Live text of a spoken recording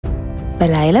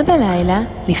בלילה,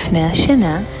 לפני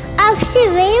השינה, אבשי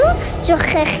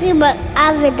שוכח לי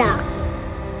בעבודה.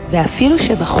 ואפילו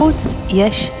שבחוץ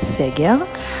יש סגר,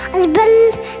 אז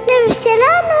בלב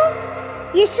שלנו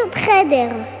יש עוד חדר.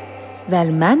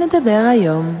 ועל מה נדבר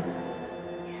היום?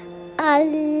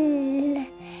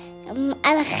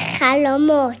 על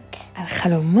חלומות. על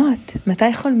חלומות?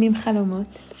 מתי חולמים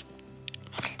חלומות?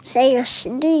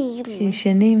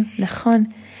 שישנים, נכון.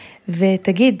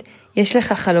 ותגיד, יש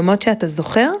לך חלומות שאתה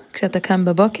זוכר כשאתה קם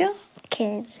בבוקר?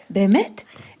 כן. באמת?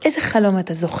 איזה חלום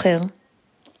אתה זוכר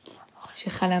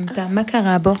שחלמת? מה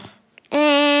קרה בו?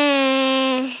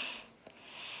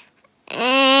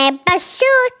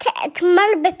 פשוט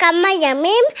אתמול בכמה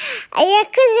ימים היה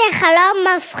כזה חלום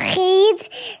מפחיד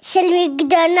של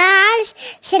מקדונלדס,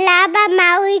 של אבא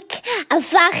מריק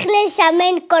הפך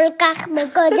לשמן כל כך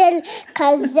בגודל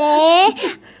כזה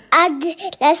עד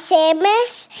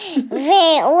לשמש,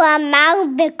 והוא אמר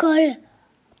בקול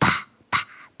פה פה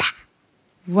פה.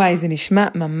 וואי, זה נשמע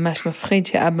ממש מפחיד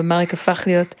שאבא מריק הפך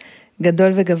להיות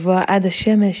גדול וגבוה עד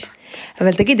השמש.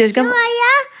 אבל תגיד, יש גם... הוא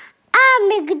היה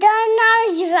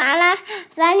מקדונלדס,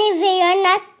 ואני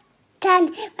ויונתן,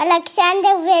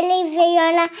 אלכסנדר ולי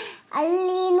ויונה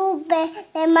עלינו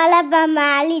למעלה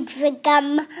במעלית,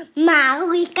 וגם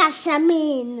מריק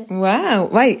השמן.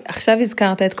 וואי, עכשיו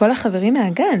הזכרת את כל החברים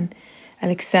מהגן.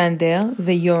 אלכסנדר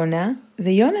ויונה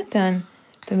ויונתן.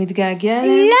 אתה מתגעגע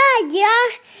אליהם?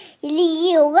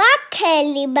 לא, רק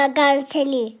אלי בגן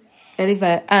שלי.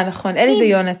 נכון, אלי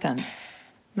ויונתן.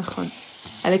 נכון.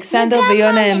 אלכסנדר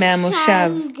ויונה הם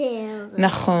מהמושב.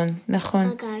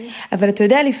 נכון. אבל אתה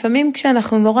יודע, לפעמים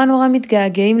כשאנחנו נורא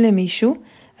מתגעגעים למישהו,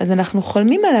 אז אנחנו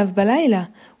חולמים עליו בלילה.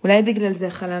 אולי בגלל זה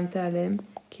חלמת עליהם,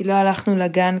 כי לא הלכנו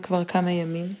לגן כבר כמה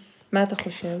ימים. מה אתה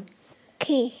חושב?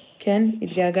 כן?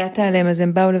 התגעגעת עליהם, אז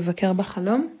הם באו לבקר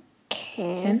בחלום?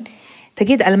 כן.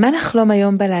 תגיד, על מה נחלום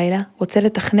היום בלילה? רוצה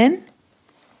לתכנן?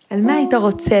 על מה היית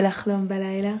רוצה לחלום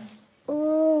בלילה?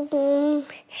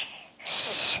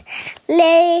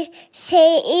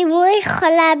 שאמרי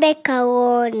חולה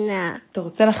בקורונה. אתה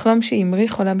רוצה לחלום שאמרי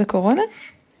חולה בקורונה?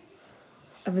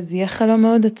 אבל זה יהיה חלום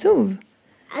מאוד עצוב.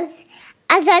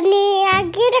 אז אני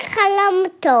אגיד חלום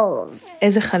טוב.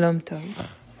 איזה חלום טוב?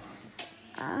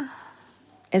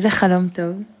 איזה חלום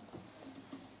טוב?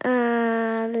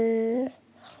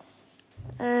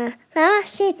 למה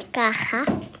עשית ככה?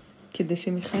 כדי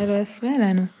שמיכאל לא יפריע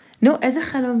לנו. נו, איזה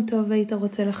חלום טוב היית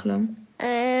רוצה לחלום?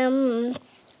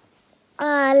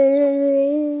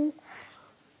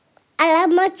 על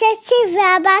המוצצי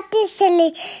והבתי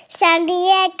שלי, שאני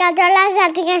אהיה גדול, אז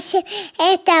אני אשאיר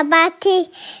את הבתי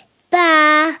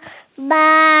בבית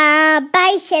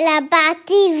של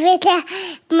הבתי,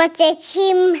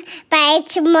 ומוצצים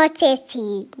בעץ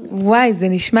מוצצים. וואי, זה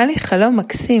נשמע לי חלום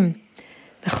מקסים.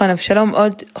 נכון, אבשלום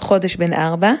עוד חודש בן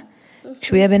 4,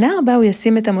 כשהוא יהיה בן 4 הוא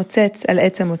ישים את המוצץ על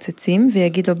עץ המוצצים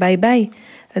ויגיד לו ביי.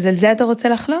 אז על זה אתה רוצה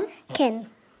לחלום? כן.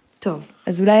 טוב,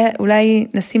 אז אולי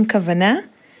נשים כוונה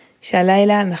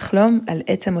שהלילה נחלום על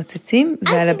עץ המוצצים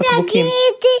ועל הבקבוקים. אז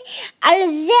תגידי על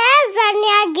זה ואני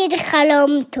אגיד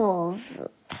חלום טוב.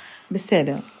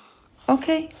 בסדר.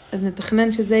 אוקיי, אז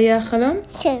נתכנן שזה יהיה החלום?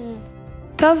 כן.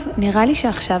 טוב, נראה לי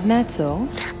שעכשיו נעצור.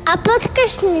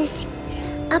 הפודקאסט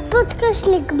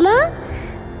נגמר,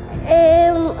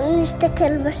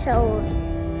 נסתכל בשעון.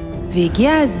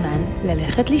 והגיע הזמן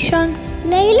ללכת לישון.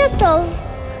 לילה טוב,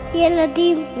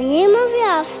 ילדים, מאמא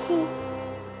ואבשי.